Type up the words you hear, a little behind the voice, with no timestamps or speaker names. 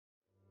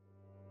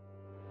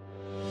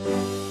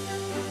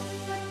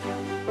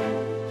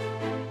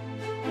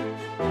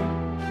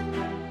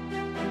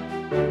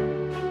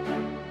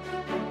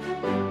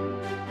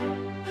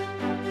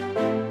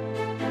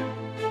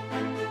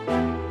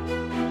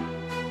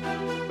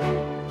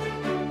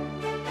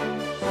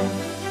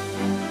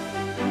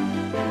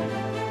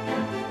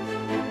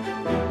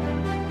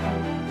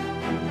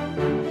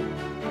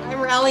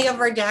Thalia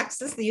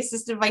Williamson, the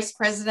Assistant Vice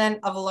President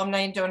of Alumni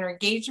and Donor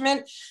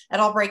Engagement at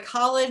Albright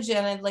College,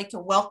 and I'd like to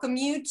welcome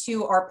you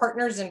to our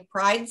Partners in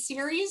Pride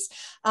series.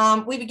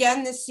 We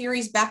began this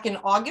series back in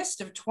August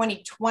of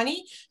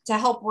 2020 to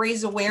help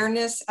raise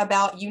awareness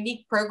about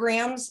unique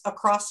programs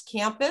across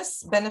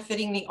campus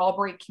benefiting the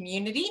Albright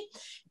community.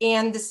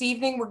 And this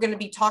evening, we're going to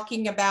be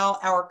talking about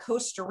our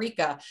Costa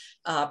Rica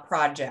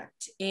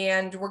project.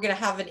 And we're going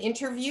to have an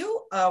interview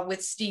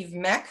with Steve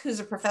Mech, who's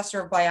a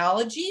professor of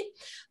biology,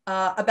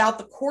 about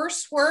the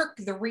coursework,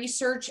 the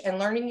research and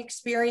learning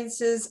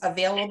experiences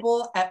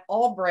available at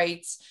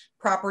Albright's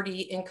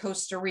property in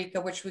Costa Rica,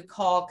 which we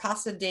call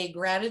Casa de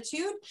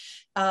Gratitude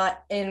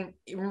in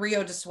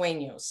Rio de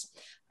Sueños.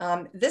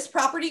 This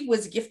property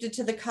was gifted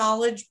to the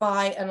college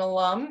by an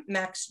alum,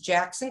 Max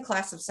Jackson,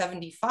 class of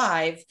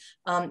 75,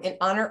 in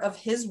honor of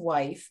his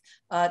wife,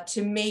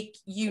 to make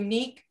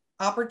unique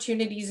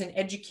opportunities in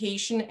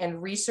education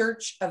and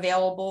research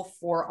available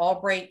for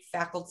Albright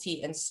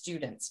faculty and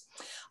students.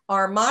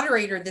 Our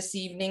moderator this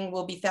evening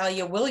will be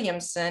Thalia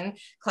Williamson,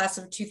 class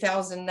of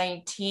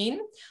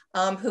 2019,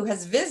 who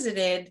has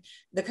visited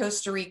the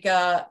Costa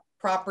Rica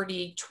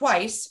property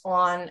twice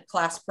on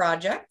class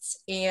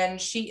projects, and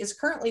she is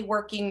currently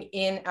working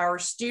in our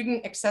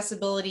student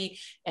accessibility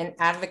and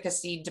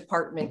advocacy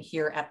department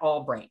here at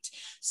Albright.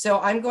 So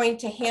I'm going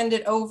to hand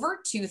it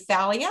over to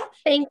Thalia.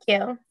 Thank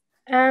you.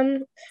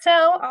 So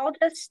I'll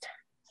just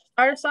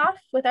start us off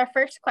with our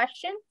first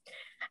question.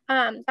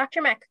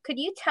 Dr. Mech, could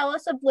you tell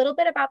us a little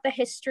bit about the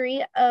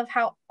history of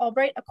how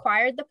Albright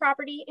acquired the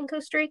property in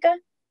Costa Rica?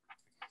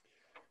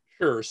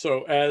 Sure.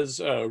 So as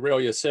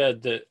Aurelia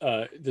said,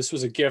 that this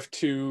was a gift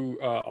to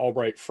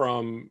Albright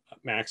from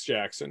Max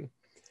Jackson.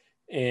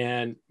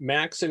 And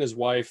Max and his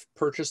wife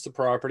purchased the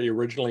property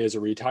originally as a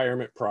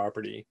retirement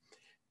property.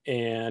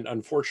 And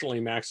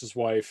unfortunately, Max's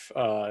wife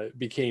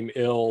became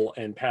ill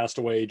and passed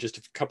away just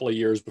a couple of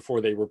years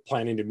before they were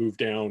planning to move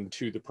down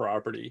to the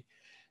property.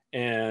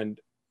 And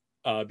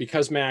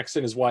because Max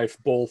and his wife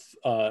both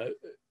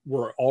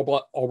were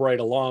Albright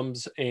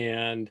alums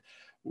and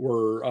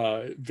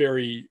were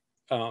very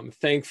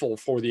thankful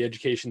for the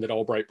education that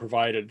Albright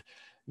provided,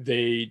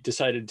 they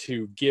decided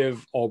to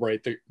give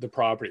Albright the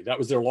property. That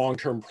was their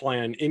long-term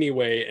plan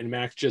anyway, and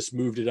Max just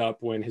moved it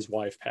up when his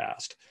wife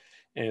passed.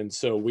 And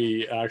so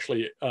we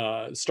actually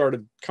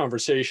started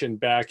conversation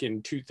back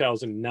in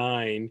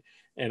 2009,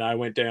 and I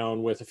went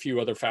down with a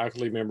few other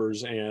faculty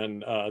members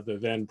and the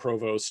then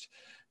provost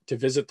to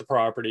visit the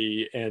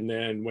property. And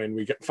then when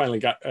we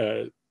finally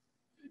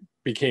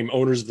became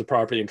owners of the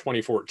property in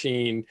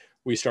 2014,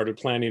 we started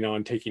planning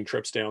on taking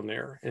trips down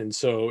there. And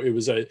so it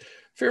was a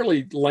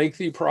fairly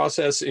lengthy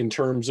process in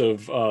terms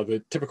of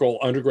the typical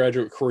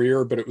undergraduate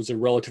career, but it was a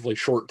relatively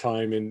short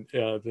time in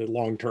the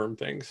long-term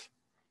things.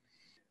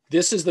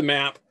 This is the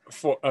map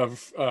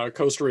of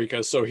Costa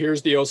Rica. So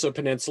here's the Osa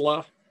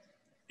Peninsula.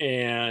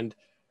 And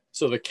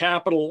so the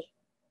capital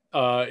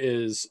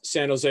is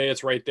San Jose,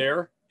 it's right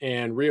there.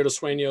 And Rio de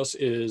Sueños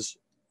is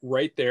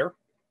right there.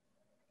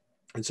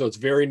 And so it's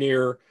very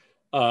near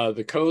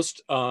the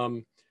coast.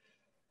 What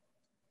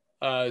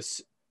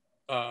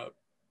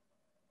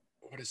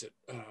is it?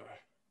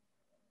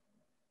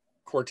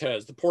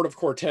 Cortez. The port of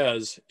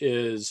Cortez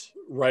is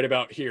right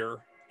about here.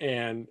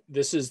 And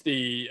this is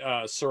the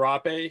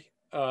Serape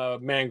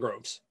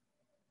mangroves.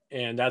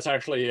 And that's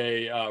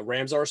actually a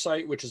Ramsar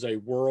site, which is a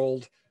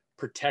world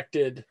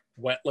protected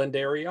wetland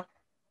area.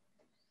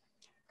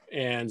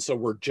 And so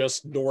we're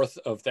just north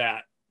of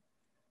that.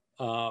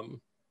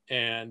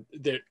 And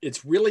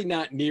it's really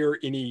not near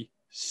any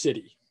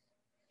city.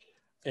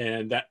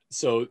 And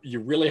so you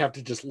really have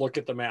to just look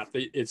at the map.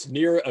 It's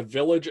near a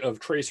village of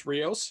Tres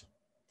Rios.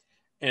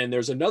 And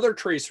there's another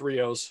Tres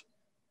Rios,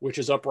 which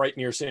is up right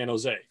near San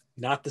Jose.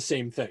 Not the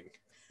same thing.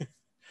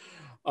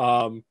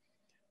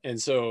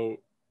 And so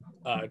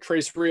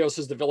Tres Rios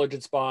is the village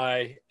it's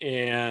by,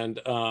 and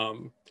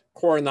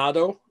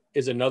Coronado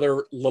is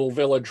another little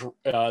village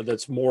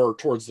that's more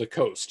towards the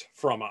coast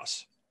from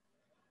us.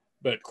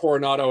 But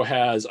Coronado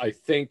has, I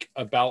think,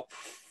 about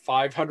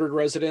 500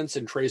 residents,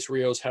 and Tres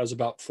Rios has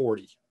about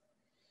 40.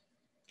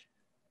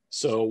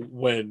 So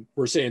when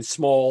we're saying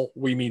small,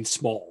 we mean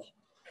small.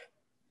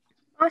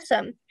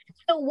 Awesome.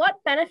 So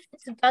what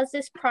benefits does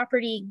this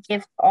property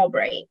give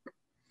Albright?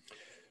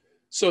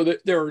 So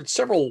there are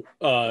several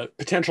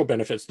potential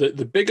benefits.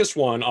 The biggest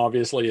one,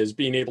 obviously, is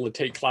being able to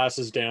take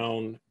classes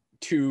down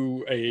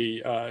to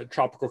a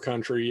tropical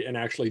country and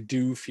actually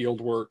do field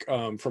work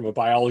from a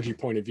biology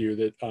point of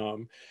view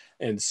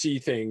and see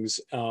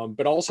things,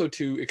 but also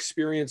to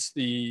experience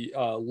the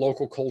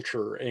local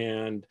culture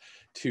and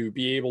to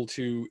be able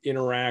to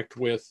interact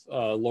with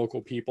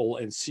local people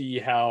and see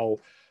how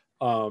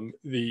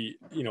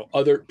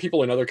other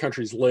people in other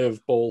countries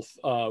live, both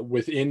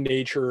within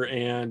nature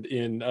and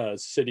in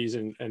cities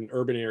and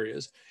urban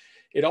areas.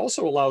 It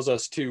also allows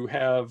us to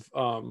have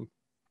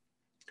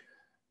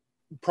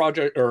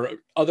project or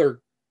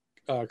other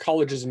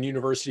colleges and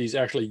universities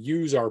actually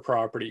use our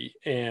property,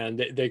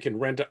 and they can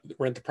rent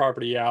the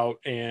property out,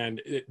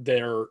 and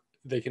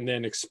they can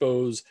then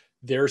expose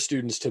their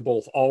students to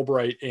both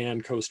Albright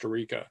and Costa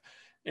Rica.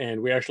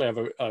 And we actually have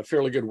a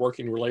fairly good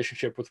working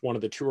relationship with one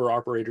of the tour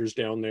operators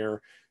down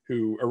there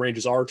who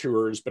arranges our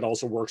tours, but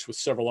also works with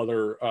several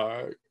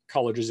other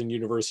colleges and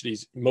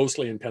universities,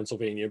 mostly in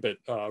Pennsylvania, but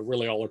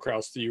really all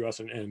across the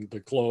US and the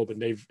globe.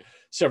 And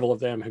several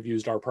of them have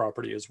used our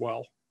property as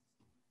well.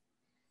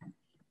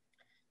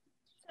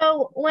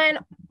 So when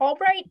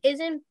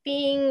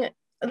the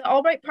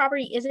Albright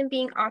property isn't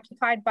being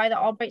occupied by the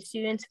Albright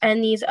students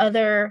and these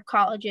other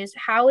colleges,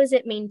 how is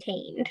it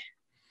maintained?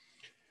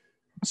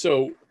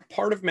 So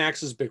part of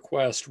Max's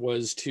bequest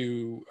was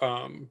to,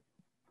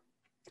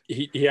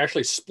 he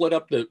actually split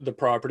up the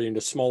property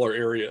into smaller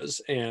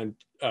areas, and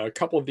a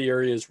couple of the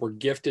areas were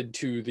gifted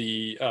to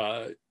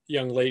the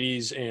young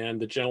ladies and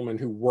the gentleman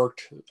who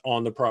worked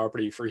on the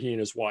property for he and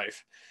his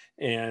wife.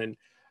 And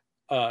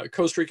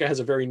Costa Rica has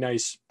a very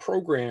nice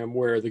program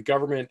where the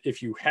government,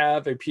 if you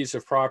have a piece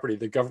of property,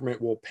 the government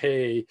will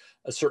pay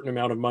a certain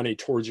amount of money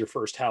towards your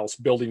first house,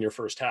 building your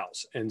first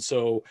house. And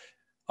so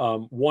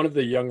one of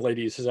the young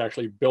ladies has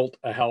actually built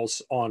a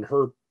house on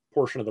her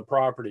portion of the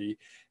property,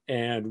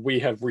 and we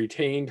have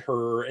retained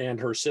her and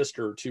her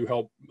sister to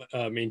help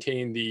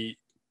maintain the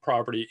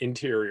property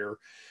interior.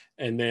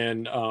 And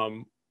then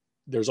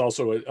there's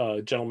also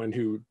a gentleman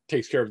who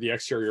takes care of the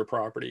exterior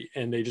property,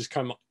 and they just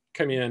come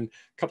in a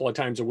couple of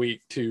times a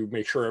week to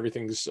make sure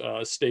everything's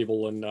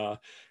stable and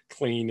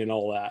clean and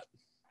all that.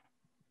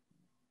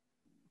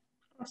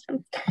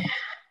 Awesome.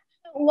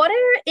 What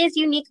is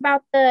unique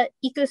about the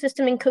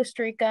ecosystem in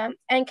Costa Rica?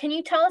 And can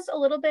you tell us a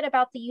little bit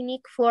about the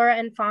unique flora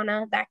and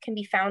fauna that can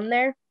be found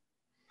there?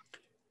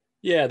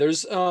 Yeah,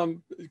 there's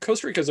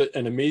Costa Rica is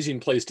an amazing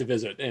place to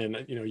visit,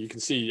 and you can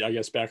see, I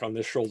guess, back on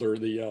this shoulder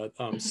the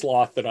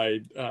sloth that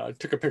I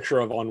took a picture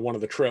of on one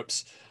of the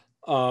trips,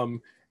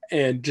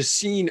 and just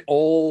seeing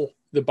all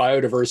the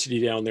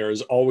biodiversity down there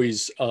is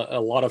always a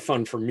lot of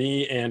fun for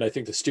me, and I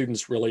think the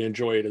students really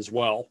enjoy it as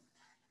well.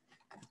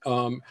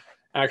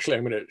 Actually,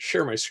 I'm going to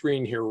share my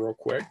screen here real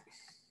quick.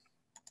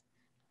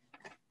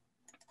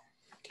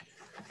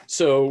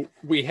 So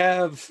we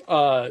have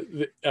a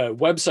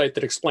website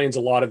that explains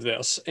a lot of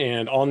this,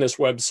 and on this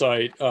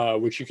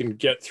website, which you can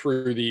get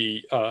through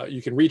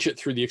you can reach it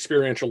through the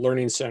Experiential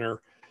Learning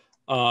Center.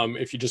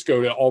 If you just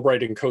go to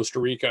Albright in Costa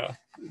Rica,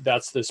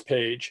 that's this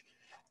page.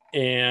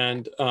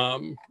 And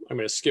I'm going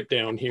to skip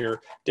down here.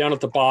 Down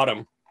at the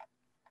bottom,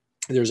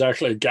 there's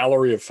actually a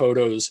gallery of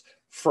photos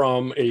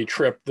from a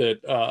trip that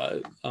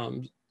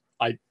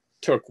I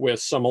took with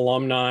some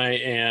alumni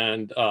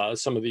and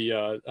some of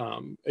the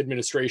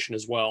administration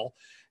as well.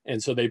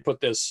 And so they put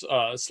this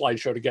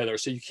slideshow together.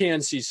 So you can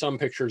see some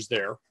pictures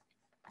there.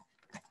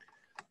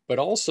 But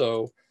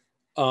also,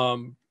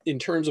 in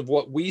terms of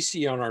what we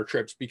see on our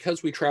trips,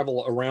 because we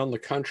travel around the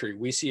country,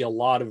 we see a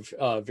lot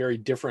of very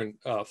different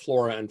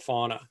flora and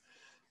fauna.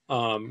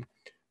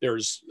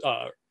 There's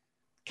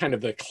kind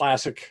of the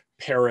classic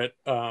parrot,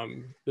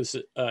 and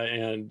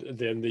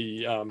then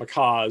the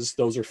macaws.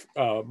 Those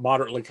are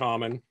moderately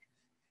common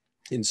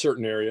in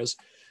certain areas.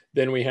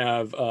 Then we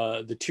have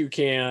the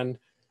toucan.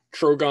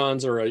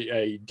 Trogons are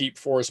a deep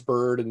forest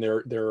bird, and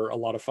they're a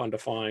lot of fun to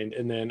find.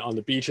 And then on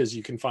the beaches,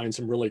 you can find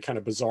some really kind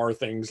of bizarre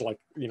things, like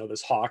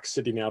this hawk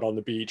sitting out on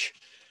the beach,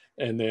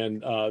 and then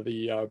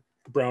the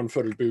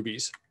brown-footed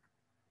boobies.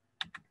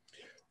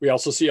 We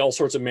also see all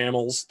sorts of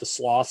mammals, the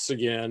sloths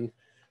again,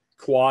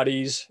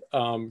 coatis.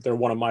 They're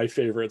one of my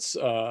favorites.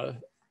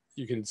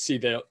 You can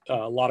see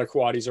a lot of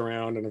coatis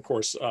around, and of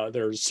course,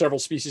 there's several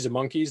species of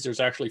monkeys.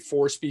 There's actually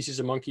 4 species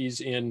of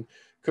monkeys in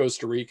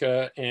Costa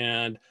Rica,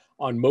 and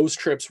on most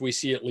trips, we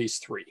see at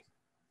least 3.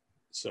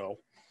 So,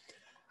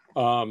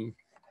 and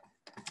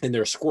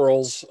they're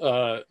squirrels.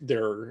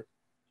 They're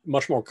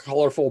much more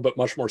colorful, but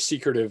much more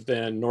secretive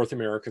than North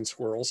American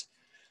squirrels.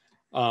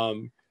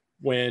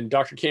 When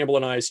Dr. Campbell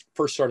and I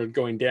first started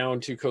going down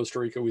to Costa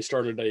Rica, we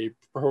started a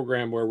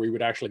program where we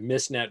would actually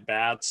misnet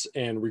bats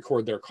and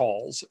record their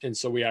calls. And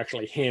so we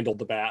actually handled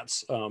the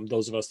bats,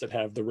 those of us that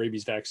have the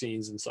rabies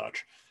vaccines and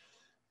such.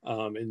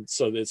 And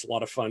so it's a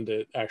lot of fun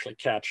to actually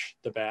catch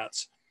the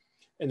bats.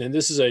 And then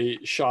this is a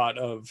shot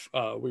of,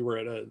 we were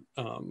at a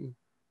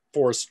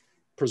forest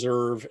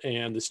preserve,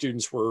 and the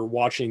students were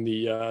watching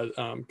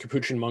the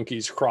capuchin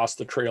monkeys cross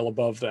the trail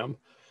above them.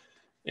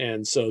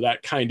 And so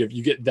that kind of,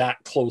 you get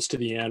that close to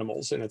the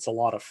animals, and it's a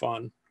lot of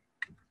fun.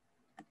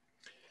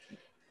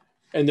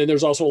 And then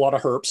there's also a lot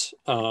of herps.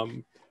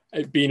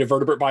 Being a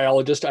vertebrate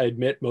biologist, I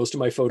admit most of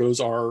my photos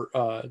are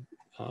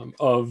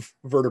of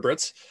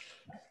vertebrates,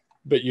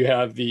 but you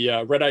have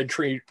the red-eyed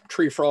tree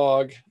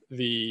frog,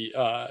 the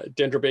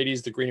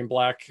dendrobates, the green and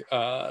black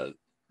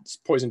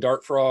poison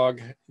dart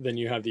frog. Then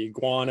you have the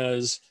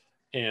iguanas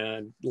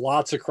and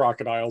lots of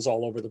crocodiles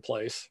all over the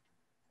place.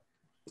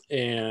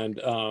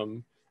 And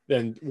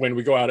then when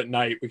we go out at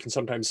night, we can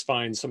sometimes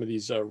find some of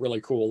these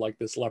really cool, like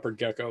this leopard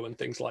gecko and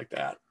things like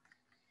that.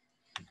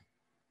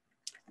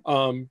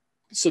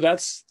 So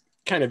that's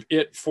kind of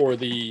it for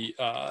the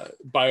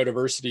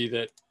biodiversity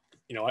that,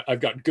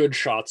 I've got good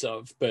shots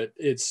of, but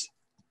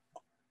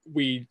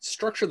we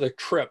structure the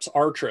trips,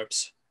 our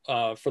trips,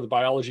 for the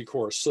biology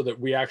course so that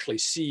we actually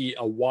see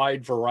a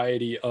wide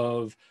variety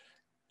of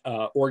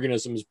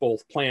organisms,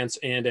 both plants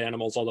and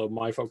animals, although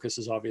my focus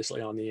is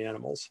obviously on the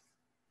animals.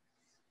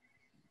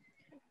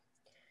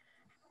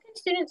 How can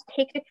students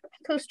take a trip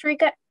to Costa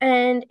Rica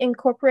and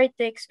incorporate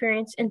the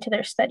experience into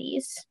their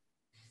studies?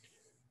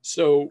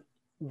 So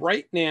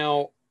right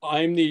now,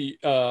 I'm the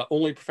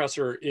only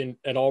professor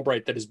at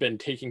Albright that has been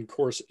taking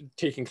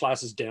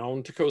classes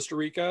down to Costa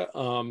Rica.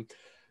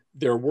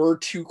 There were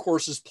 2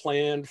 courses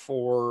planned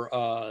for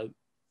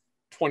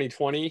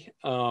 2020.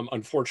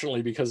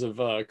 Unfortunately, because of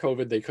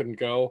COVID, they couldn't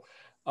go.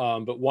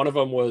 But one of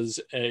them was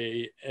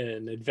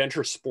an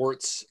adventure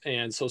sports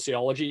and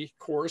sociology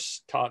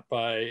course taught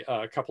by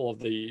a couple of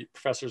the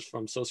professors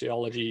from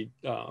sociology,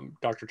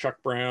 Dr. Chuck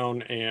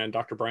Brown and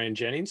Dr. Brian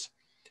Jennings.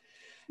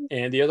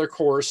 And the other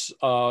course,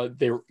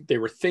 they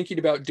were thinking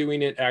about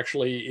doing it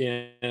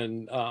actually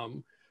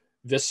in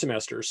this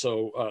semester,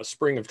 so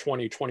spring of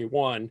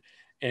 2021.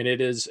 And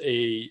it is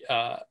a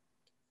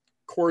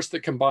course that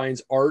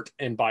combines art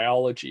and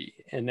biology.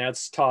 And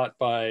that's taught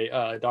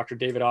by Dr.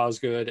 David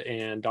Osgood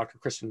and Dr.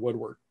 Kristen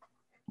Woodward.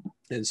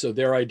 And so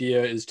their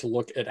idea is to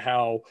look at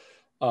how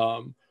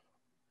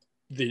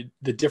the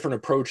different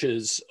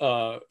approaches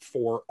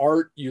for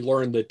art, you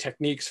learn the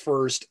techniques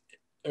first,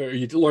 or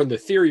you learn the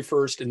theory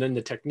first and then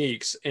the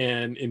techniques.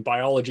 And in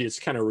biology, it's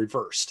kind of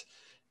reversed.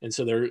 And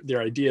so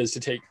their idea is to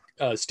take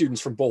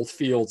students from both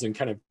fields and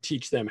kind of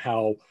teach them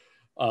how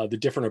the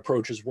different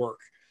approaches work.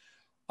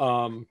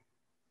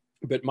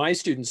 But my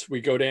students,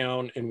 we go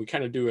down and we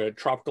kind of do a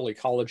tropical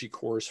ecology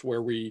course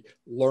where we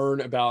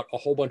learn about a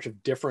whole bunch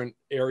of different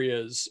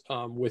areas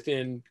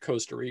within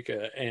Costa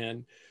Rica.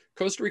 And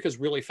Costa Rica is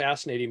really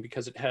fascinating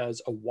because it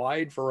has a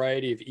wide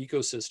variety of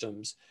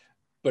ecosystems,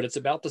 but it's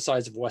about the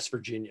size of West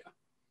Virginia.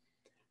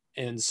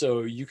 And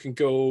so you can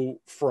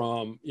go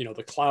from,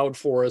 the cloud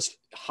forest,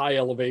 high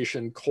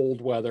elevation,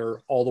 cold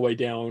weather, all the way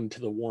down to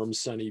the warm,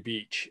 sunny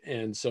beach.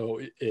 And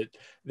so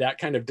that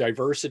kind of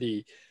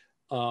diversity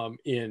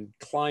in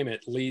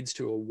climate leads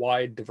to a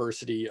wide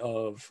diversity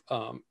of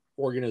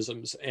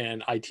organisms.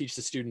 And I teach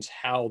the students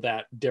how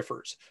that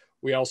differs.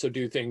 We also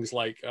do things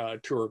like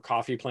tour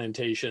coffee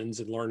plantations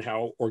and learn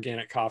how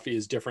organic coffee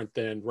is different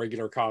than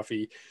regular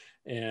coffee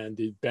and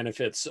the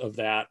benefits of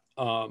that.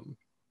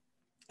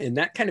 And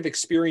that kind of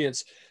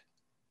experience,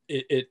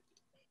 it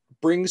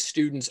brings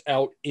students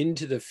out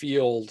into the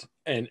field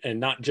and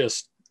not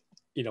just,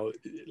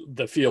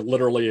 the field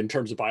literally in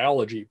terms of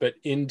biology, but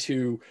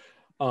into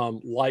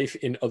life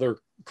in other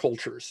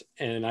cultures.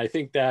 And I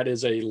think that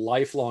is a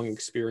lifelong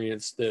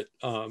experience that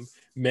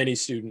many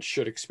students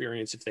should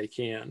experience if they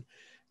can.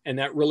 And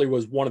that really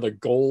was one of the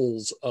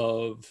goals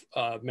of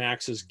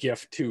Max's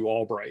gift to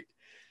Albright.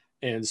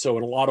 And so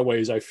in a lot of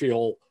ways, I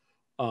feel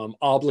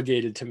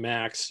obligated to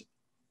Max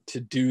to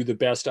do the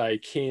best I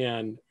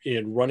can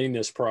in running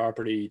this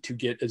property to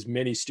get as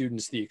many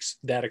students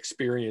that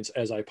experience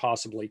as I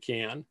possibly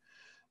can.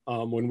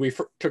 When we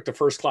took the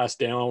first class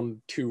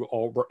down to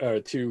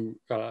Rio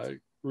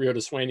de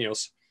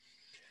Sueños,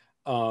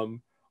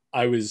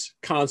 I was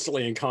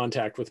constantly in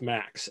contact with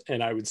Max,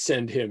 and I would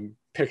send him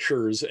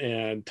pictures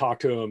and talk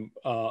to him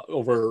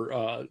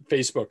over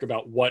Facebook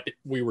about what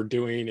we were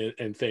doing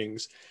and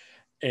things.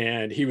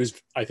 And he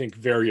was, I think,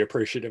 very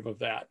appreciative of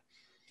that.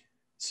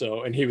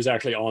 So, and he was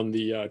actually on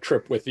the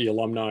trip with the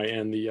alumni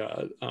and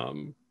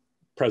the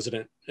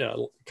president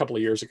a couple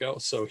of years ago.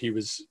 So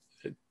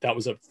that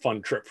was a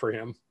fun trip for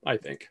him, I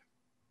think.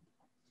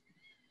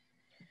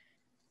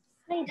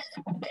 Nice.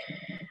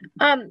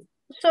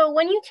 So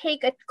when you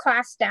take a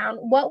class down,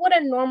 what would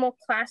a normal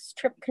class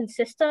trip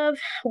consist of?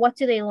 What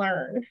do they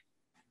learn?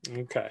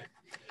 Okay.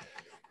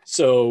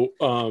 So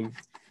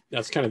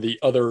that's kind of the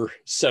other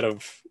set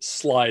of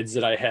slides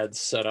that I had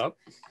set up.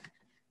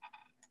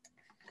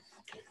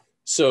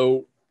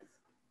 So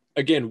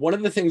again, one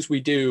of the things we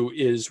do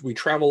is we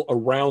travel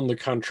around the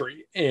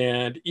country,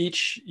 and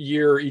each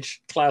year,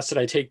 each class that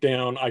I take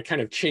down, I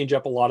kind of change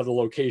up a lot of the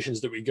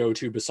locations that we go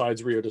to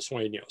besides Rio de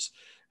Sueños.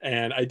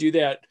 And I do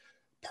that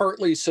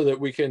partly so that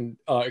we can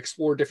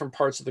explore different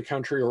parts of the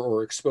country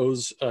or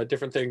expose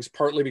different things,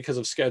 partly because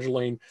of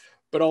scheduling,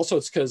 but also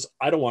it's because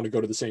I don't want to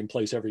go to the same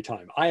place every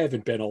time. I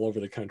haven't been all over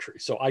the country,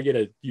 so I get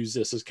to use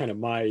this as kind of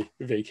my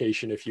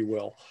vacation, if you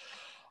will.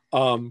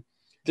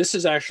 This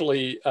is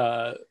actually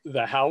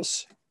the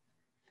house.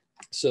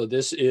 So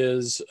this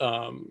is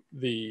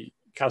the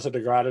Casa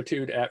de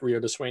Gratitude at Rio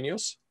de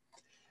Sueños.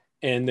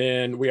 And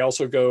then we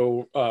also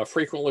go,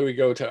 frequently we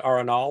go to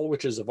Arenal,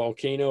 which is a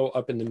volcano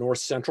up in the north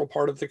central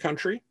part of the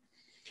country.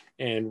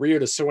 And Rio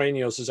de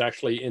Sueños is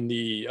actually in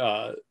the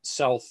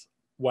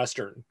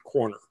southwestern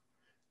corner.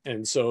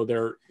 And so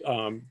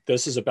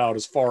this is about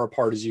as far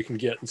apart as you can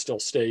get and still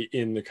stay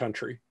in the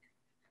country.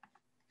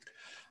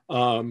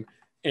 And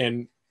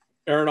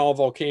Arenal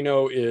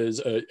volcano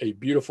is a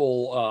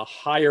beautiful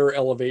higher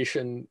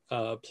elevation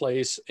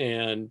place,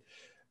 and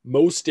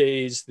most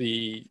days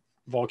the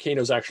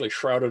volcano is actually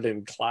shrouded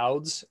in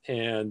clouds,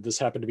 and this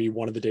happened to be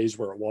one of the days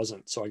where it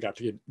wasn't, so I got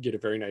to get a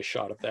very nice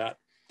shot of that.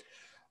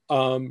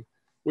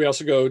 We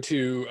also go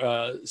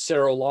to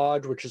Cerro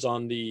Lodge, which is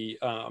on the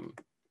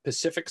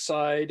Pacific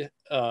side,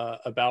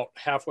 about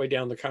halfway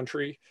down the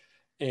country.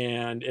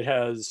 And it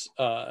has,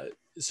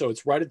 so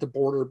it's right at the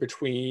border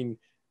between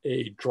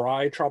a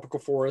dry tropical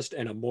forest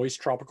and a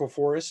moist tropical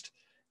forest.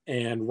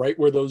 And right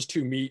where those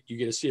two meet, you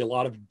get to see a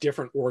lot of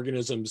different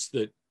organisms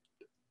that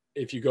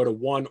if you go to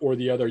one or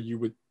the other, you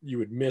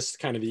would miss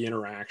kind of the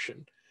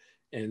interaction.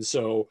 And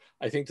so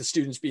I think the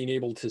students being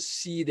able to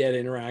see that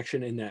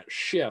interaction and that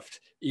shift,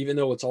 even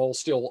though it's all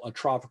still a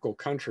tropical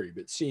country,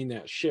 but seeing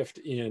that shift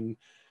in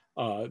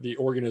the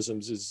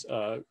organisms is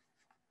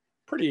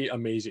pretty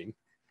amazing.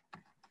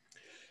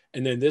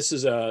 And then this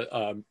is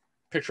a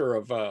picture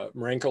of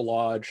Marenco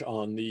Lodge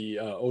on the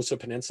Osa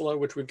Peninsula,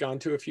 which we've gone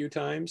to a few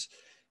times.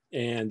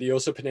 And the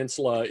Osa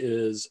Peninsula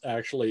is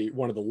actually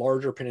one of the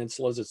larger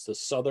peninsulas. It's the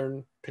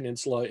southern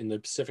peninsula in the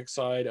Pacific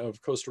side of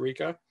Costa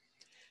Rica.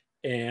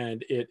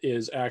 And it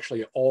is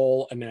actually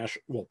all a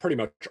national, well, pretty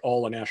much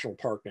all a national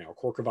park now,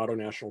 Corcovado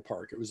National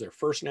Park. It was their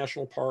first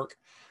national park,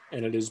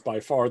 and it is by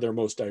far their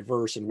most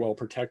diverse and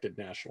well-protected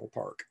national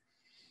park.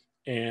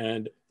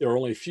 And there are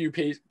only a few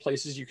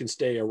places you can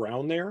stay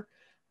around there.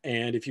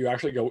 And if you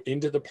actually go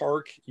into the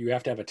park, you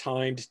have to have a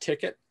timed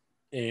ticket,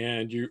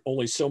 and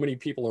only so many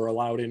people are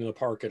allowed into the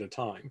park at a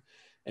time.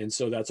 And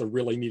so that's a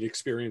really neat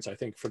experience, I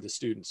think, for the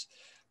students.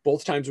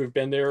 Both times we've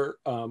been there,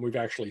 we've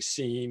actually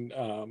seen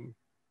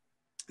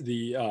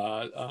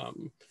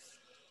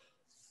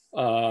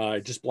I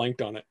just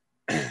blanked on it.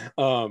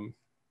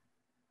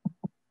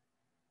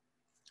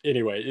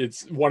 Anyway,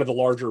 it's one of the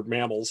larger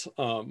mammals.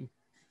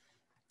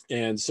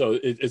 And so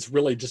it's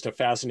really just a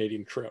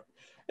fascinating trip.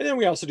 And then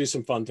we also do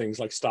some fun things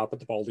like stop at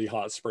the Baldy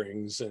Hot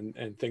Springs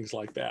and things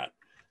like that.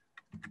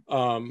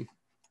 But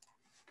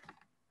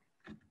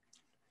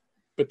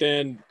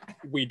then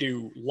we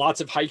do lots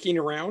of hiking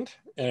around,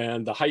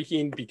 and the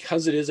hiking,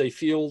 because it is a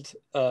field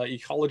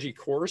ecology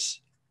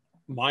course,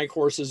 my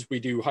courses, we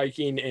do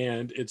hiking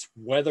and it's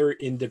weather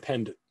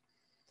independent.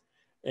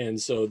 And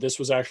so this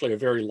was actually a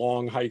very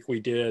long hike we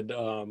did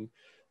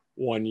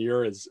one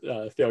year, as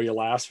Thalia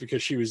laughs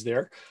because she was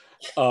there.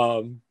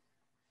 A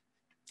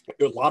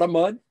lot of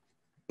mud,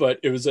 but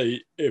it was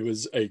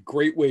a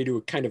great way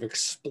to kind of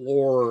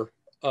explore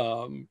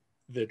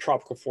the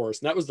tropical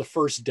forest. And that was the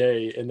first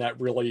day, and that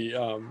really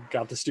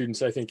got the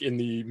students, I think, in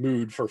the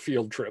mood for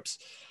field trips.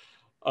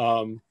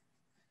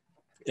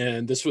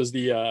 And this was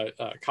the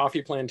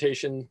coffee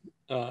plantation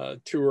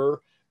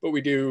tour, but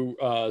we do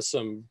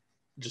some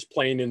just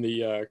playing in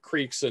the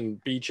creeks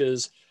and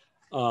beaches.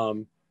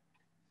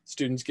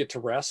 Students get to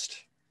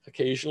rest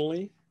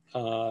occasionally.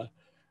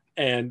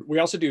 And we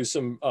also do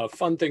some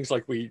fun things,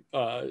 like we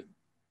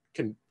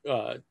can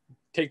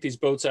take these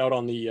boats out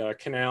on the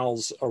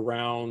canals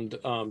around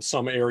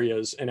some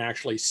areas and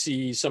actually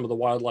see some of the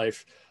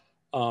wildlife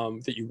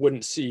that you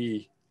wouldn't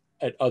see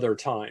at other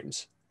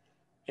times.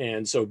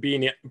 And so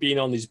being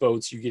on these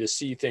boats, you get to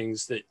see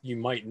things that you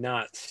might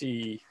not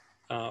see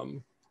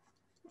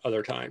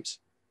other times.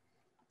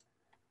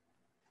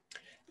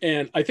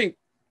 And I think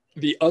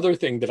the other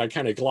thing that I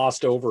kind of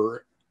glossed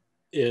over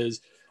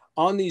is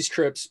on these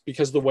trips,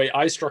 because the way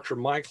I structure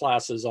my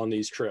classes on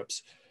these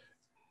trips,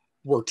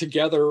 we're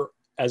together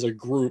as a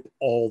group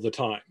all the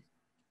time.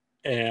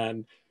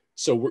 And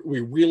so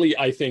we really,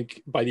 I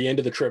think, by the end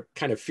of the trip,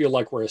 kind of feel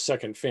like we're a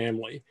second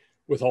family,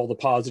 with all the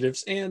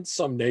positives and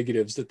some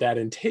negatives that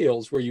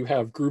entails, where you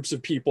have groups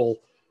of people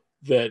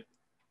that,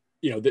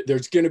 you know,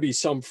 there's going to be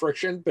some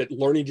friction, but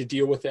learning to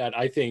deal with that,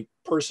 I think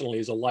personally,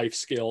 is a life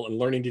skill, and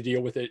learning to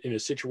deal with it in a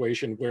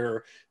situation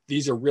where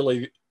these are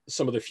really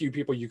some of the few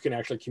people you can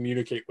actually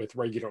communicate with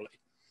regularly.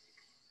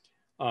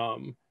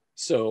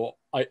 So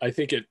I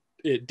think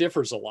it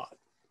differs a lot.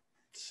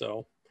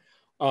 So,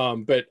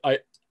 but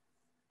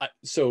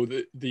so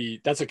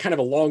that's a kind of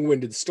a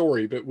long-winded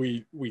story, but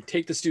we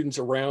take the students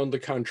around the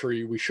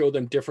country, we show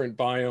them different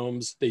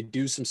biomes, they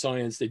do some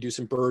science, they do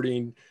some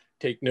birding,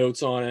 take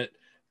notes on it.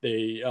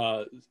 They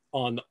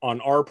on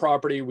our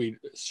property, we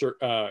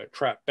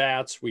trap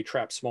bats, we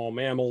trap small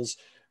mammals,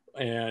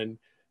 and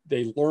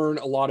they learn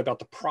a lot about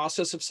the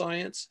process of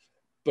science,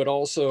 but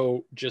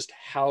also just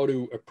how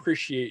to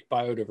appreciate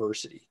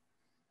biodiversity.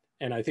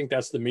 And I think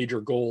that's the major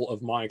goal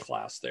of my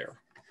class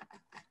there.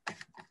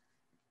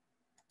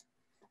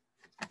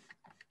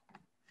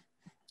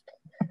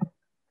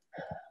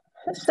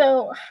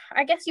 So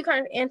I guess you kind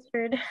of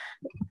answered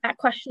that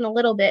question a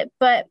little bit,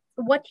 but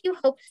what do you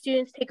hope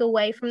students take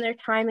away from their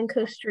time in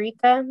Costa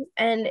Rica?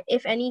 And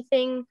if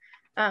anything,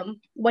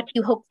 what do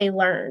you hope they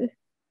learn?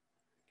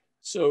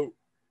 So,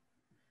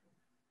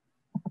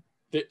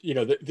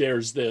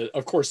 there's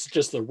of course,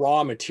 just the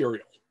raw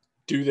material.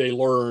 Do they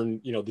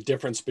learn, the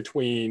difference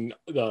between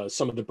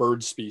some of the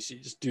bird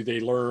species? Do they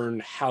learn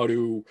how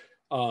to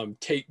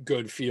take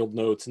good field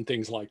notes and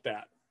things like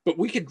that? But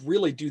we could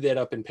really do that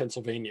up in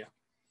Pennsylvania.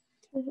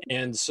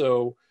 And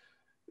so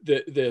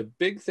the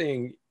big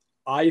thing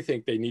I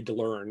think they need to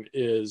learn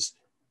is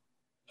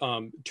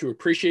to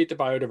appreciate the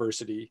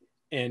biodiversity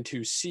and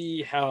to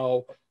see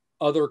how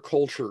other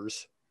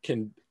cultures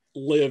can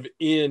live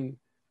in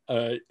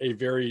a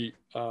very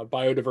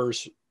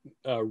biodiverse,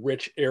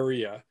 rich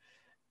area,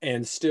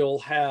 and still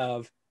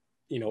have,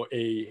 you know,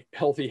 a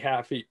healthy,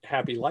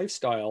 happy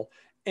lifestyle.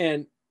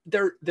 And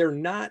they're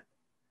not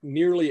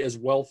nearly as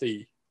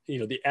wealthy. You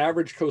know, the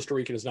average Costa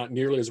Rican is not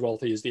nearly as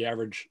wealthy as the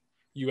average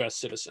US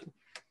citizen.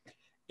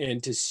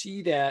 And to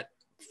see that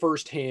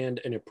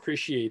firsthand and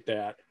appreciate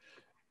that,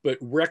 but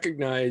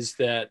recognize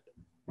that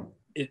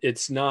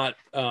it's not,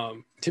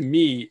 to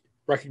me,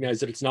 recognize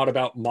that it's not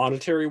about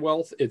monetary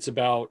wealth. It's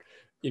about,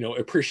 you know,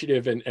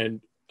 appreciative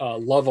and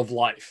love of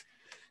life.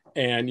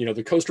 And, you know,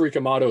 the Costa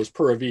Rica motto is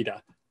Pura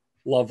Vida,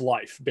 love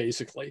life,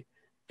 basically.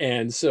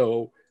 And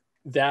so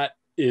that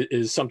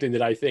is something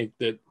that I think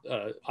that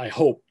I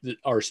hope that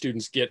our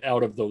students get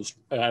out of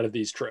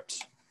these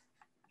trips.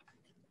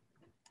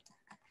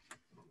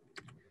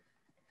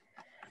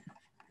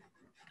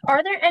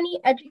 Are there any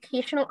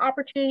educational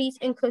opportunities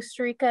in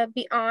Costa Rica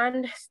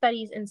beyond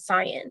studies in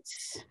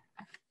science?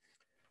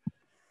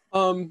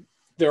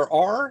 There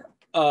are,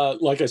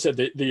 like I said,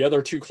 the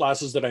other two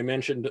classes that I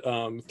mentioned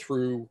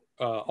through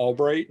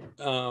Albright.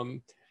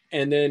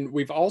 And then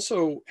we've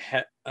also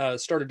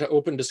started to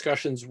open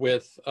discussions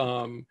with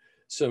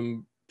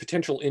some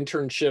potential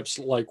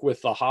internships, like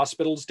with the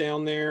hospitals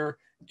down there.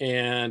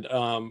 And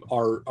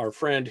our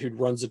friend who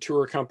runs a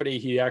tour company,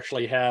 he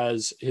actually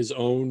has his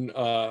own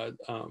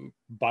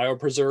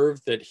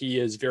biopreserve that he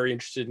is very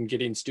interested in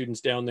getting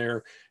students down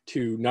there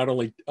to not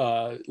only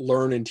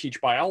learn and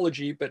teach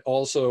biology, but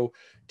also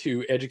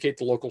to educate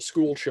the local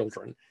school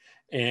children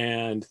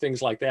and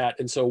things like that.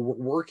 And so we're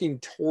working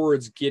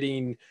towards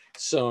getting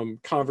some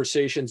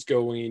conversations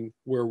going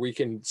where we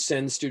can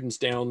send students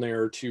down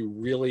there to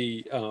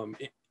really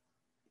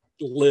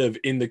live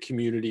in the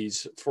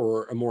communities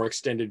for a more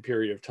extended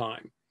period of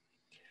time.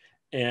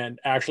 And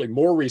actually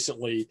more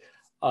recently,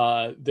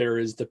 there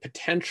is the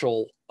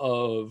potential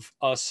of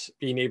us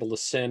being able to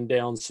send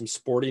down some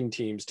sporting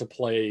teams to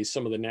play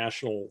some of the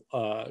national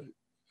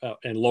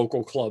and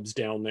local clubs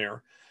down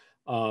there.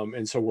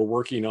 And so we're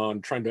working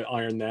on trying to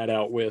iron that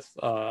out with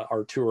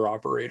our tour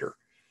operator.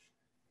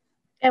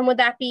 And would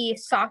that be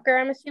soccer,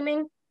 I'm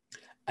assuming?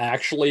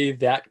 Actually,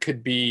 that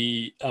could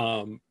be,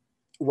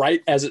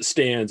 right as it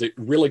stands, it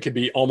really could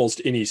be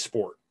almost any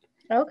sport.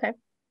 Okay.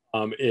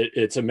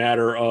 It's a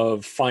matter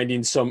of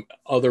finding some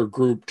other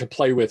group to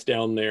play with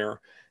down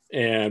there.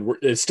 And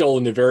it's still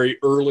in the very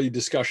early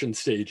discussion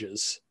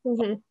stages.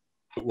 Mm-hmm.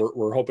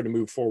 We're hoping to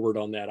move forward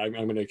on that. I'm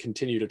going to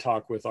continue to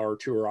talk with our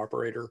tour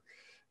operator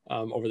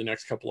over the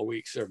next couple of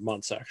weeks or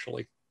months,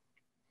 actually.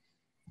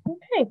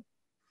 Okay.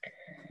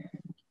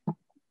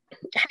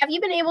 Have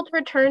you been able to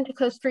return to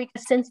Costa Rica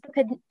since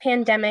the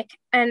pandemic?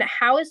 And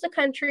how is the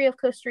country of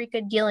Costa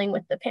Rica dealing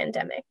with the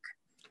pandemic?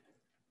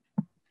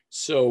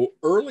 So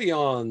early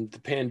on, the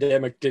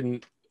pandemic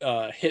didn't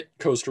hit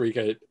Costa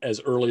Rica as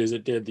early as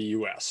it did the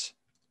US.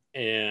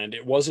 And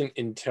it wasn't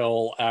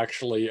until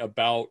actually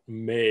about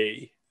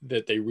May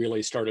that they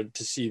really started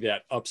to see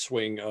that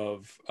upswing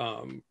of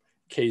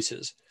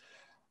cases.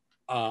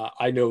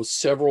 I know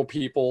several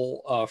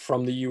people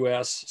from the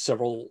US,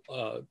 several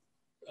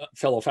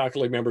fellow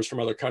faculty members from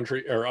other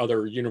country or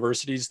other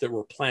universities that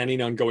were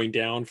planning on going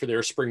down for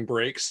their spring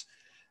breaks,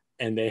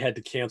 and they had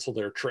to cancel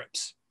their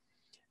trips.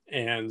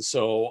 And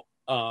so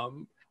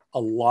a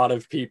lot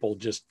of people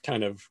just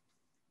kind of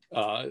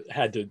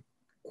had to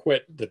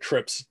quit the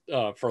trips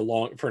for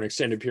an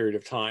extended period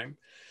of time.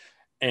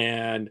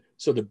 And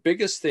so the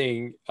biggest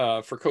thing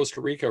for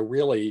Costa Rica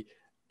really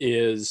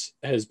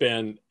has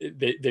been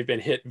they've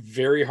been hit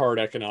very hard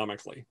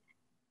economically,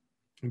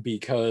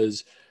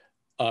 because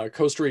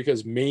Costa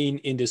Rica's main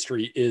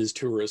industry is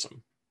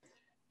tourism.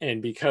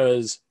 And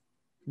because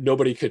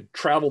nobody could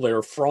travel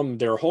there from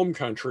their home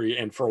country,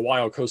 and for a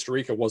while Costa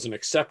Rica wasn't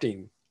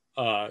accepting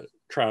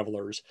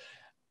travelers,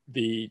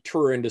 the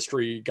tour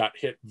industry got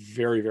hit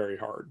very, very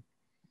hard.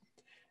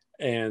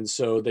 And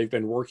so they've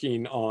been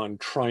working on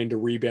trying to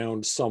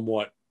rebound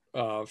somewhat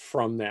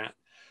from that.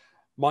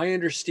 My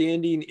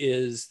understanding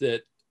is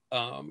that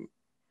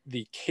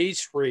the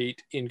case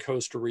rate in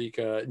Costa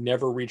Rica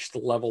never reached the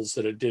levels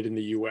that it did in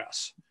the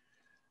US.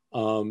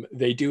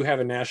 They do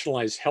have a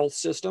nationalized health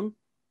system.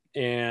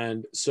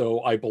 And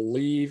so I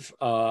believe,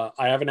 I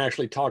haven't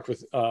actually talked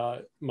with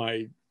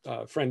my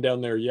friend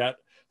down there yet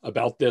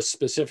about this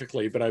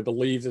specifically, but I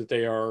believe that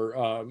they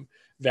are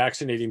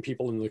vaccinating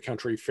people in the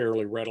country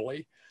fairly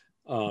readily,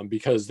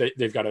 because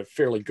they've got a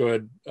fairly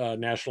good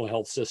national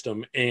health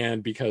system,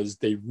 and because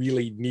they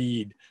really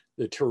need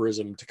the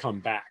tourism to come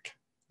back.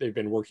 They've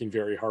been working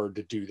very hard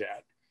to do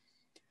that.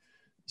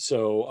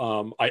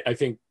 So I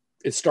think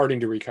it's starting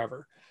to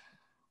recover.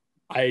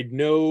 I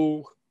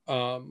know,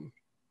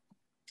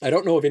 I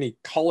don't know of any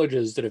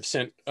colleges that have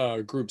sent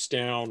groups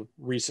down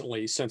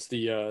recently since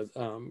the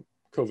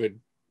COVID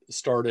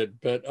started,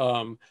 but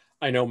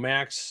I know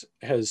Max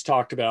has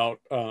talked about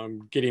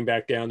getting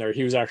back down there.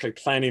 He was actually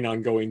planning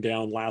on going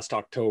down last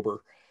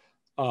October,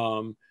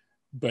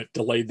 but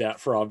delayed that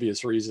for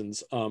obvious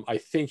reasons. I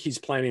think he's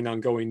planning on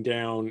going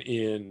down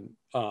in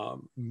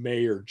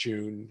May or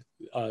June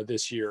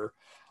this year.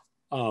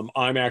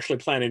 I'm actually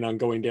planning on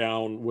going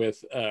down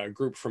with a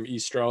group from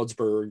East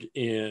Stroudsburg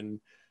in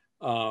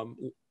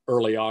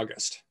early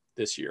August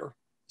this year.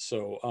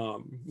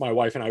 So my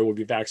wife and I will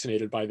be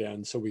vaccinated by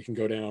then, so we can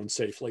go down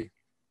safely.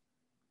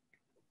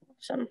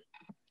 Awesome.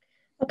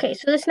 Okay,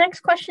 so this next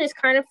question is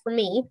kind of for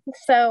me.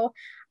 So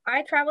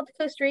I traveled to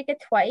Costa Rica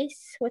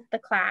twice with the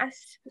class.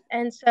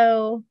 And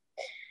so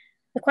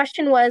the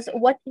question was,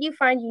 what did you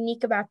find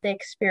unique about the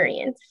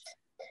experience?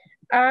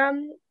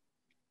 And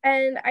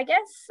I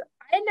guess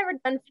I had never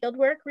done field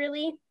work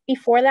really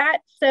before that.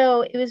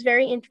 So it was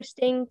very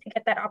interesting to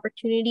get that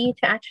opportunity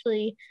to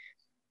actually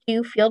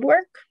do field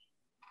work.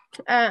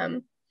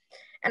 And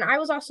I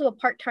was also a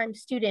part-time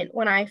student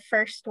when I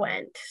first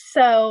went.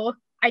 So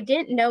I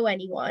didn't know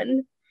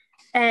anyone.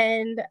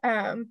 And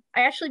I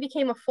actually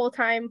became a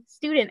full-time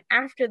student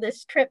after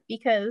this trip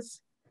because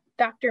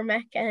Dr.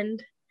 Mech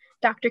and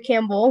Dr.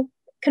 Campbell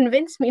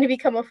convinced me to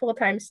become a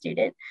full-time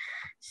student.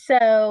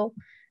 So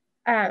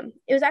it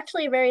was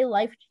actually a very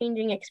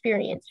life-changing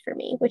experience for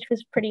me, which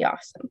was pretty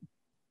awesome.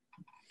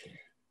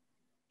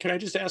 Can I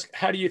just ask,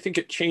 how do you think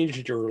it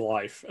changed your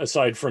life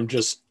aside from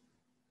just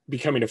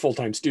becoming a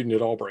full-time student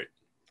at Albright?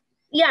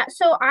 Yeah,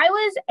 so I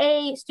was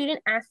a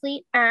student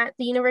athlete at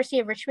the University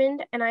of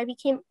Richmond, and I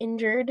became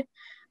injured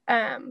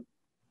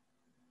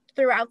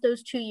throughout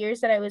those 2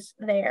 years that I was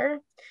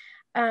there.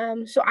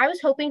 So I was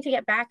hoping to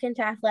get back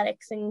into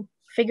athletics and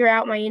figure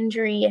out my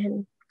injury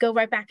and go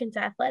right back into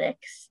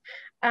athletics.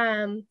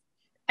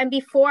 And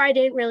before, I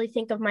didn't really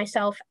think of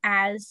myself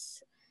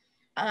as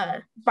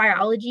a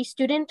biology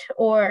student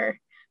or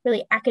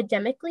really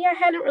academically. I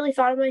hadn't really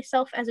thought of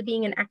myself as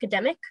being an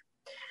academic.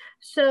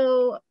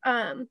 So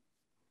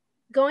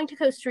going to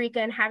Costa Rica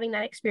and having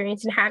that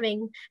experience and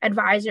having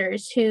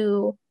advisors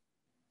who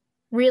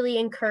really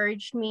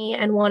encouraged me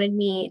and wanted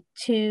me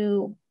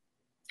to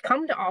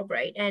come to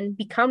Albright and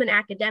become an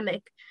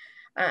academic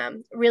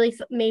really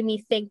made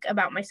me think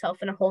about myself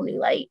in a whole new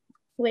light,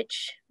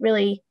 which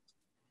really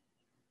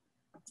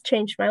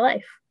changed my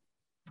life.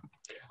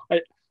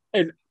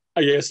 I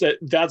guess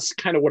that's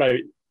kind of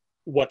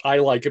what I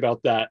like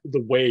about that,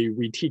 the way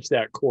we teach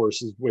that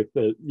course is with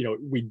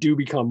we do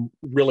become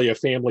really a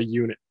family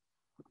unit.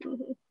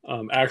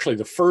 Mm-hmm. Actually,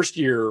 the first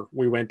year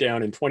we went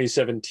down in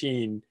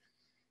 2017,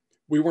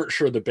 we weren't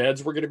sure the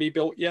beds were going to be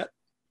built yet.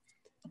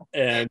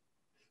 And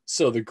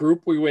so the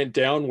group we went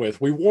down with,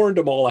 we warned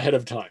them all ahead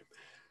of time,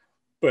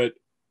 but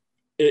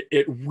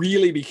it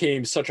really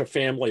became such a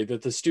family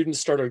that the students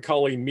started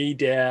calling me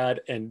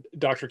dad and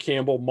Dr.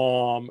 Campbell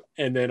mom.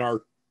 And then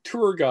our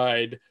tour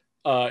guide,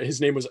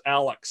 his name was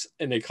Alex,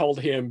 and they called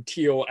him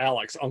Tio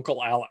Alex,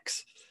 Uncle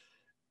Alex.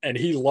 And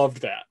he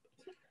loved that.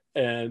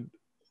 And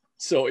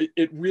so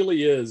it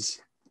really is,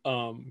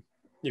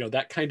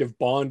 that kind of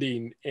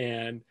bonding.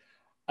 And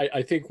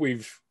I think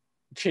we've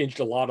changed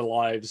a lot of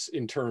lives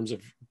in terms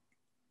of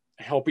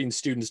helping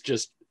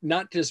students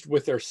not just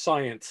with their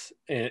science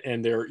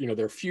and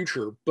their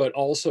future, but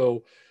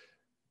also,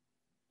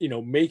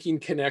 making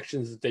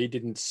connections that they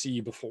didn't see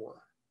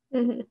before.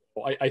 Mm-hmm.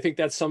 I think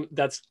that's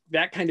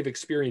that kind of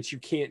experience you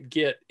can't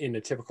get in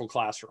a typical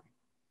classroom.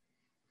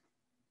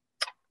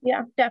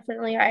 Yeah,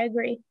 definitely. I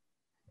agree.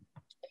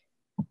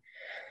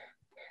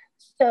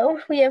 So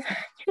we have 2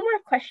 more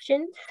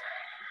questions.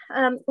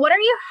 What are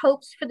your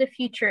hopes for the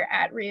future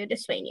at Rio de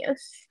Sueños?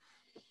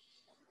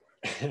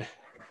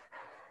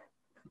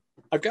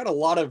 I've got a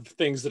lot of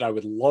things that I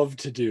would love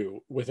to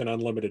do with an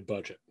unlimited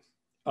budget.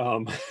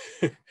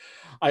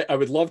 I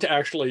would love to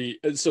actually,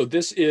 so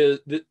this is,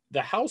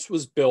 the house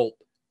was built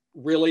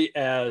really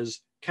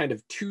as kind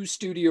of 2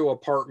 studio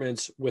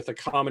apartments with a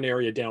common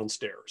area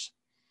downstairs.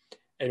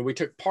 And we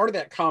took part of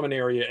that common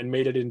area and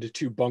made it into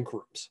 2 bunk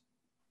rooms.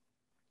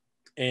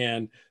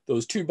 And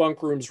those 2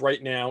 bunk rooms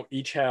right now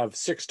each have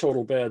 6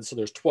 total beds. So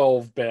there's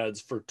 12 beds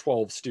for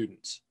 12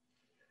 students.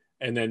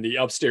 And then the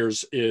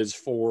upstairs is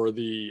for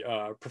the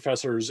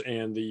professors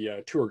and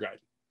the tour guide.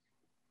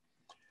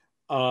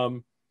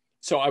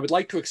 So I would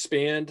like to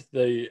expand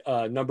the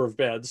number of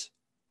beds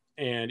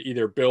and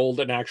either build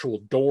an actual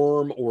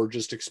dorm or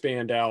just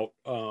expand out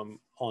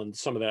on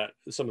some of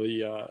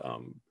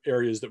the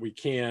areas that we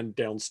can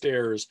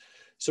downstairs,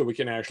 so we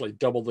can actually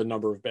double the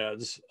number of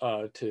beds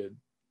to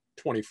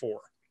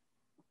 24.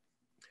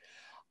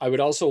 I would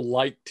also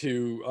like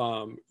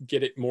to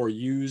get it more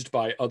used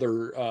by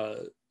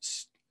other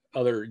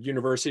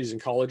universities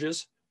and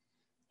colleges.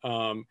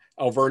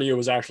 Alvernia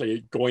was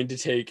actually going to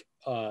take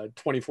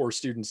 24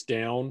 students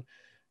down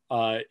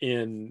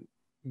in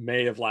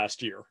May of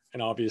last year,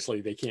 and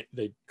obviously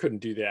they couldn't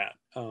do that.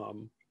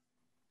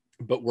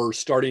 But we're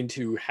starting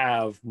to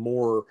have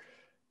more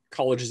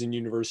colleges and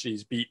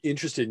universities be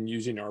interested in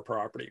using our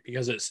property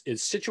because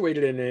it's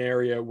situated in an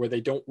area where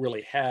they don't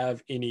really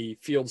have any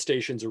field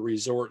stations or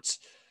resorts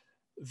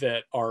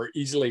that are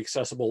easily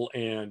accessible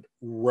and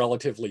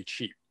relatively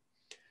cheap.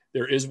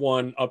 There is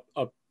one up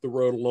the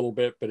road a little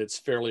bit, but it's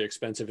fairly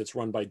expensive. It's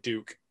run by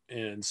Duke.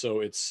 And so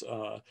it's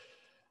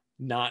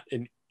not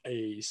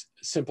a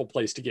simple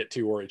place to get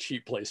to or a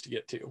cheap place to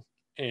get to.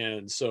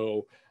 And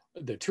so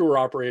the tour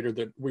operator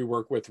that we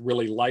work with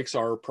really likes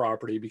our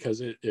property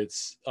because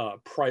it's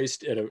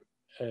priced at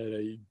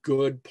a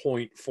good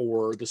point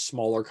for the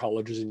smaller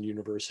colleges and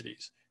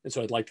universities. And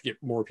so I'd like to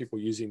get more people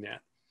using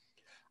that.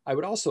 I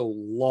would also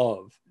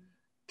love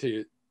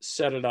to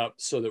set it up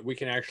so that we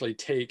can actually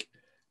take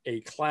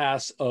a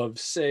class of,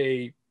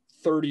 say,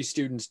 30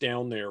 students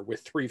down there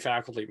with 3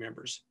 faculty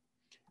members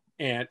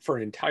and for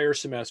an entire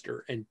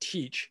semester and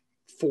teach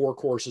 4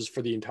 courses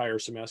for the entire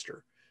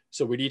semester.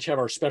 So we'd each have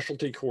our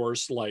specialty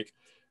course, like,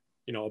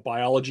 you know, a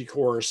biology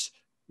course,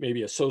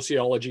 maybe a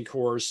sociology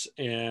course,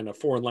 and a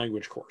foreign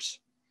language course.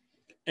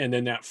 And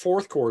then that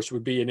 4th course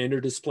would be an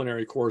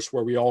interdisciplinary course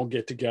where we all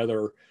get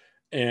together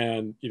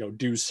and, you know,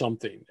 do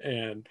something.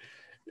 And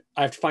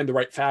I have to find the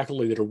right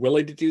faculty that are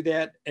willing to do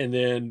that. And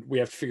then we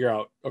have to figure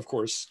out, of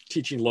course,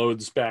 teaching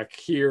loads back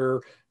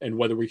here and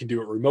whether we can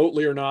do it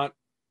remotely or not.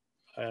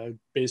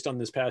 Based on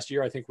this past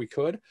year, I think we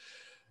could.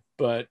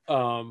 But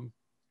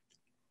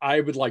I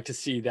would like to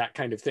see that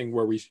kind of thing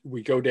where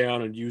we go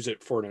down and use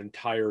it for an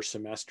entire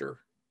semester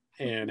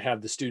and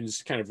have the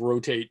students kind of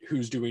rotate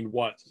who's doing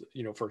what.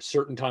 You know, for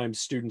certain times,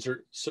 students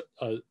are,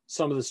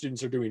 some of the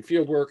students are doing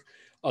field work,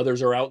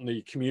 others are out in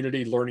the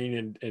community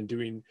learning and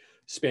doing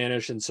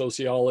Spanish and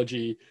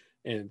sociology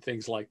and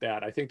things like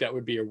that. I think that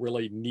would be a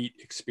really neat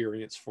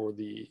experience for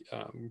the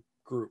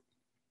group.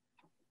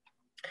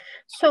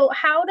 So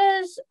how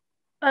does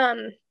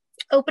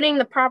opening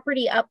the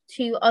property up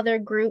to other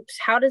groups,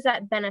 how does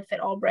that benefit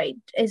Albright?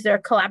 Is there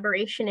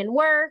collaboration in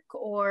work,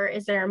 or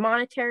is there a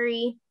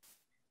monetary?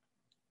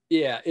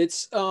 Yeah,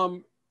 it's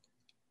a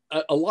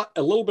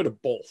little bit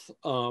of both.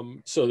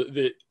 So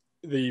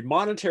the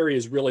monetary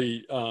is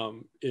really,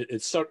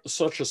 it's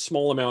such a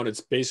small amount,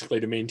 it's basically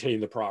to maintain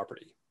the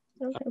property.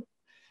 Okay.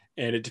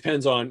 And it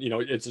depends on, you know,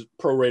 it's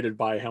prorated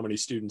by how many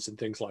students and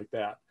things like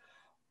that.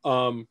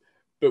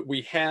 But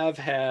we have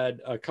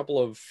had a couple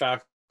of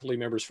faculty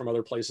members from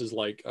other places,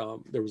 like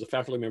there was a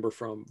faculty member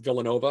from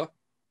Villanova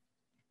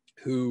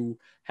who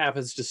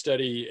happens to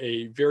study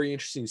a very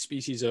interesting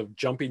species of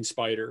jumping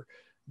spider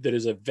that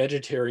is a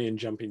vegetarian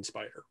jumping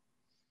spider.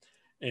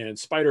 And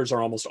spiders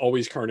are almost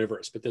always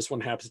carnivorous, but this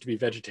one happens to be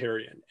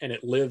vegetarian, and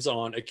it lives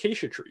on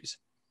acacia trees.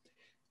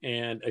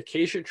 And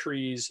acacia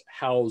trees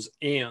house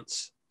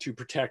ants to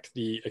protect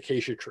the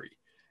acacia tree,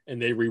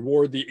 and they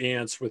reward the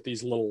ants with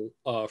these little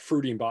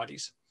fruiting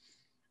bodies.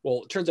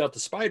 Well, it turns out the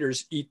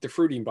spiders eat the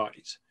fruiting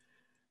bodies.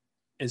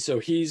 And so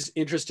he's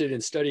interested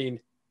in studying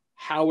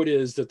how it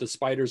is that the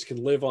spiders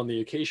can live on the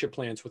acacia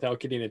plants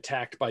without getting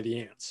attacked by the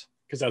ants,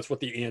 because that's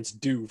what the ants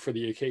do for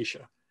the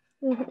acacia.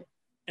 Mm-hmm.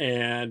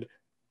 And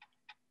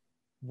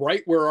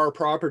right where our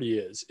property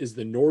is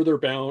the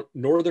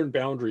northern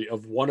boundary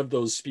of one of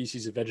those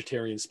species of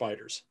vegetarian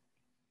spiders.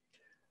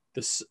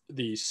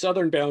 The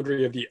southern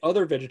boundary of the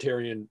other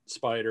vegetarian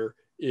spider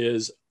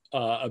is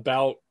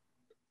about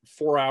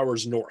 4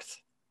 hours north.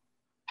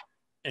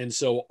 And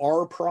so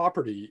our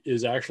property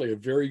is actually a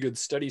very good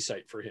study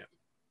site for him.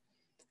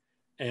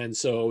 And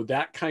so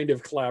that kind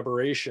of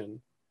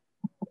collaboration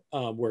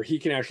where he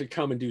can actually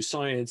come and do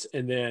science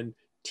and then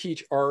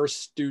teach our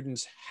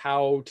students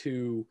how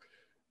to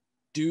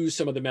do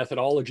some of the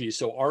methodology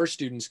so our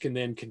students can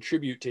then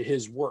contribute to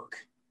his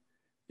work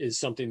is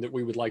something that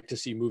we would like to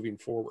see moving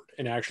forward.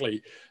 And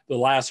actually, the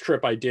last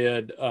trip I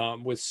did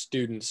with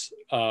students,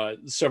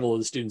 several of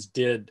the students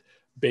did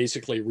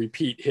basically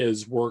repeat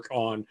his work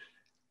on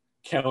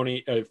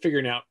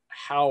figuring out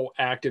how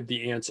active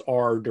the ants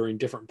are during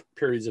different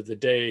periods of the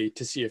day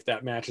to see if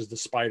that matches the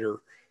spider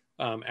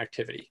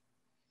activity.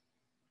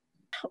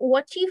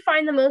 What do you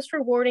find the most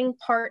rewarding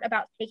part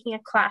about taking a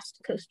class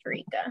to Costa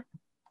Rica?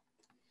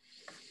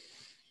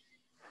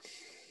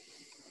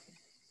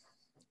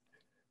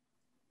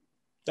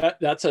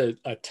 That's a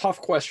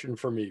tough question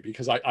for me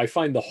because I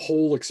find the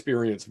whole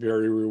experience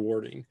very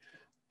rewarding.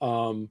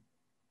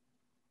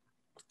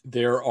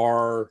 There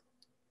are,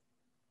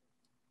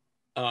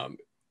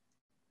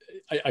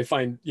 I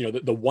find, you know,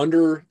 the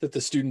wonder that the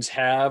students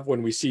have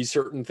when we see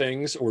certain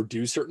things or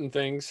do certain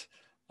things.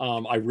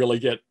 I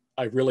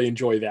really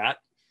enjoy that.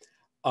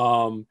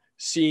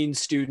 Seeing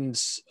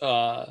students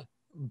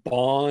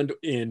bond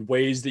in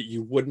ways that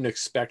you wouldn't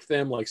expect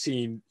them, like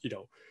seeing, you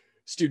know,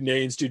 student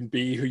A and student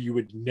B, who you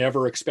would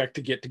never expect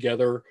to get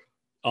together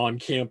on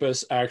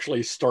campus,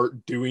 actually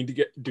start doing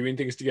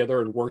things together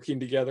and working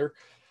together.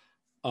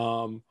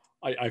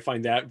 I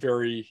find that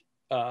very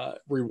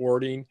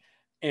rewarding.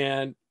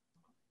 And,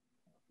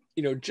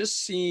 you know,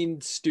 just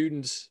seeing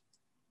students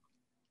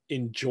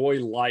enjoy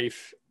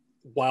life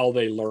while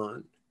they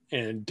learn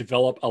and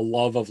develop a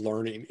love of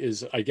learning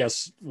is, I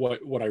guess,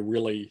 what I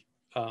really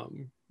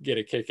get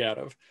a kick out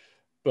of.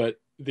 But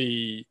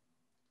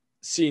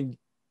seeing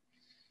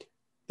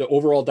the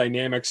overall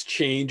dynamics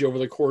change over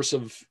the course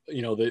of,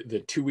 you know,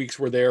 the 2 weeks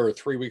we're there or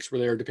 3 weeks we're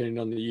there, depending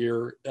on the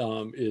year,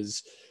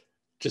 is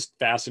just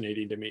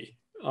fascinating to me.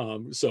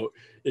 So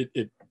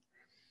it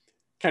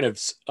kind of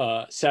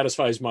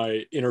satisfies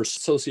my inner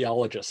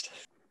sociologist.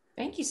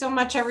 Thank you so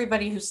much,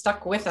 everybody who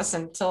stuck with us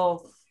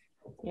until,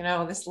 you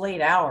know, this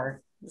late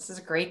hour. This is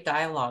a great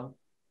dialogue.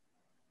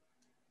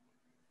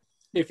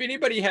 if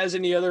anybody has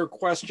any other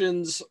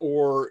questions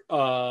or,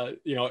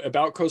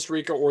 about Costa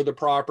Rica or the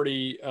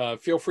property,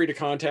 feel free to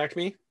contact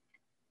me.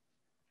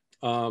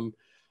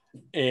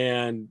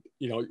 And,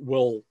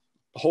 we'll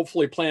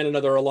hopefully plan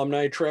another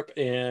alumni trip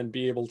and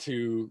be able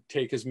to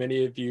take as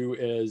many of you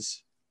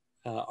as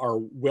are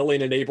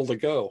willing and able to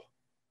go.